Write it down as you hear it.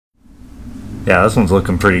Yeah, this one's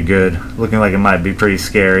looking pretty good. Looking like it might be pretty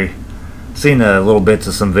scary. Seen little bits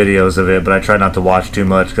of some videos of it, but I tried not to watch too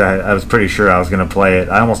much because I was pretty sure I was going to play it.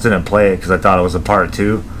 I almost didn't play it because I thought it was a part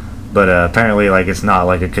 2. But apparently like it's not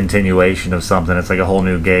like a continuation of something. It's like a whole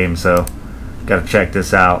new game, so gotta check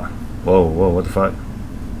this out. Whoa, what the fuck?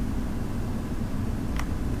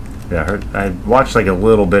 Yeah, I watched like a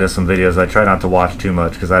little bit of some videos. I try not to watch too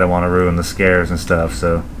much because I don't want to ruin the scares and stuff,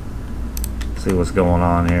 so see what's going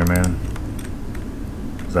on here, man.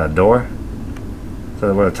 Is that a door? Is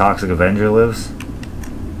that where the Toxic Avenger lives?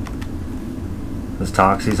 Is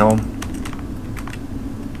Toxie's home?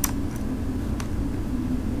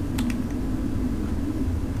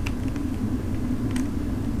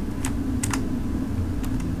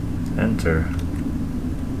 Enter.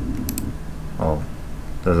 Oh,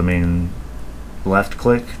 does it mean left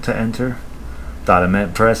click to enter? Thought it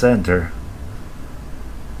meant press enter.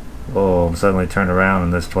 Oh, I'm suddenly turned around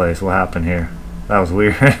in this place. What happened here? That was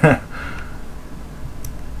weird.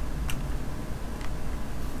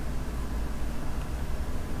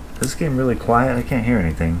 Is this game really quiet? I can't hear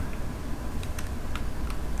anything.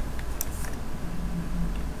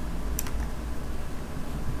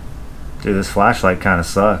 Dude, this flashlight kind of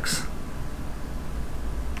sucks.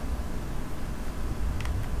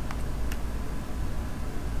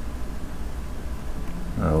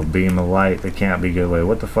 Oh, beam of light. They can't be good. Wait,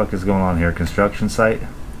 what the fuck is going on here? Construction site?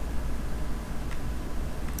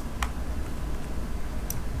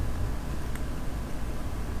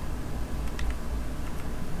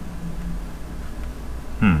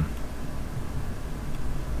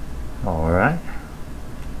 Alright.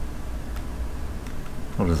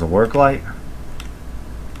 What is a work light?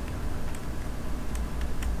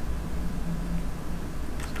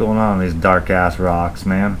 What's going on in these dark ass rocks,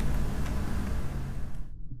 man?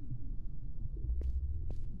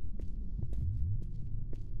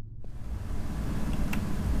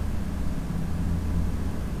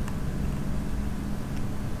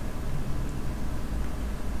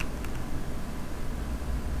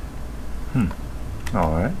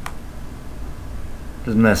 Alright.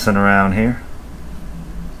 Just messing around here.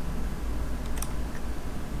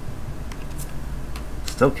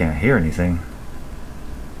 Still can't hear anything.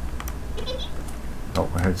 Oh,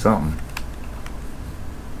 I heard something.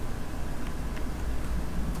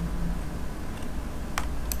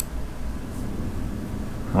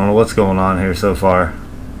 I don't know what's going on here so far.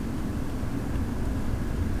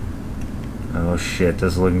 Oh shit,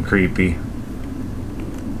 this is looking creepy.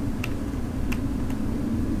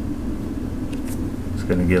 It's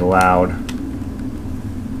gonna get loud.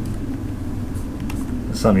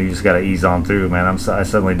 It's something you just gotta ease on through, man. I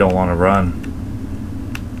suddenly don't want to run.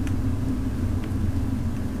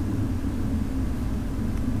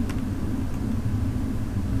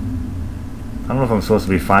 I don't know if I'm supposed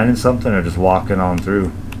to be finding something or just walking on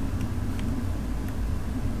through.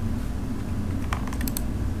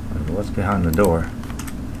 What's behind the door?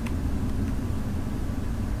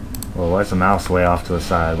 Well, why is the mouse way off to the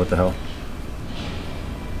side? What the hell?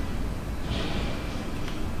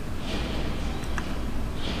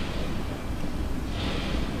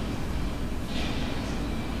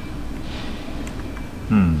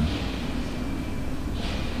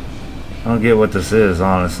 I don't get what this is,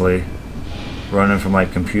 honestly. Running from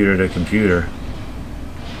like computer to computer.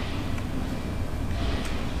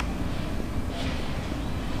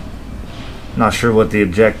 Not sure what the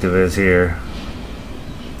objective is here.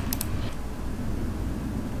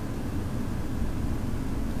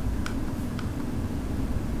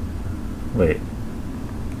 Wait.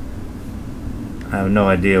 I have no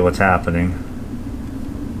idea what's happening.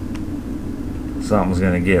 Something's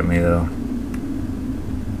gonna get me though.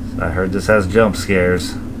 I heard this has jump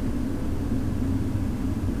scares.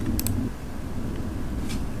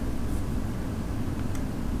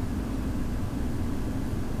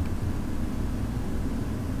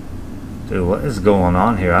 Dude, what is going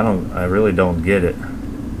on here? I really don't get it.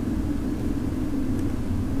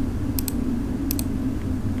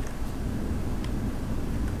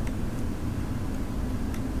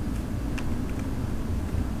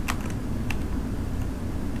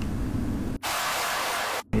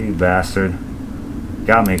 You bastard.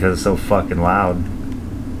 Got me because it's so fucking loud.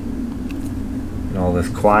 And all this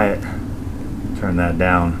quiet. Turn that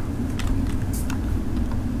down.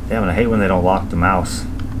 Damn it, I hate when they don't lock the mouse.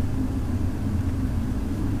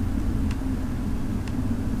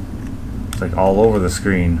 It's like all over the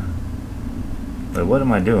screen. But what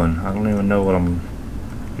am I doing? I don't even know what I'm...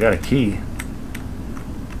 I got a key.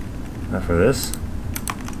 Not for this?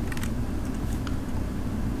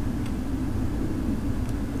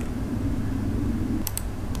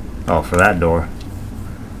 Oh, for that door.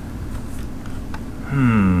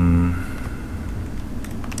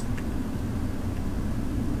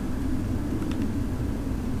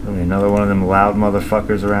 Another one of them loud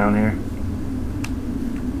motherfuckers around here.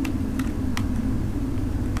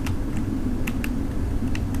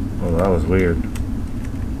 Oh, that was weird.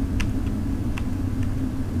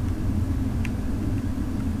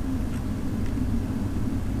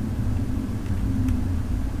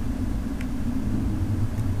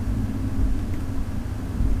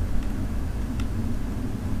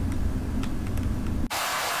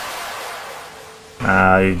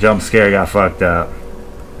 You jump scare got fucked up.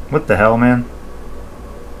 What the hell, man?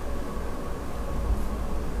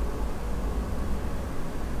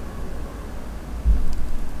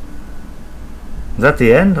 Is that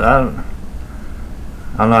the end? I don't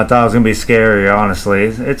know. I thought it was gonna be scarier, honestly.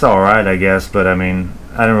 It's alright, I guess, but I mean,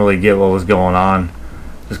 I didn't really get what was going on.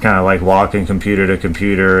 Just kind of like walking computer to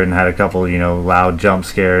computer and had a couple, you know, loud jump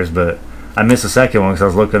scares, but I missed the second one because I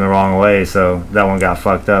was looking the wrong way, so that one got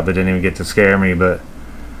fucked up. It didn't even get to scare me, but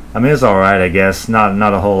I mean, it's alright, I guess.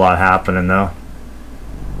 Not a whole lot happening, though.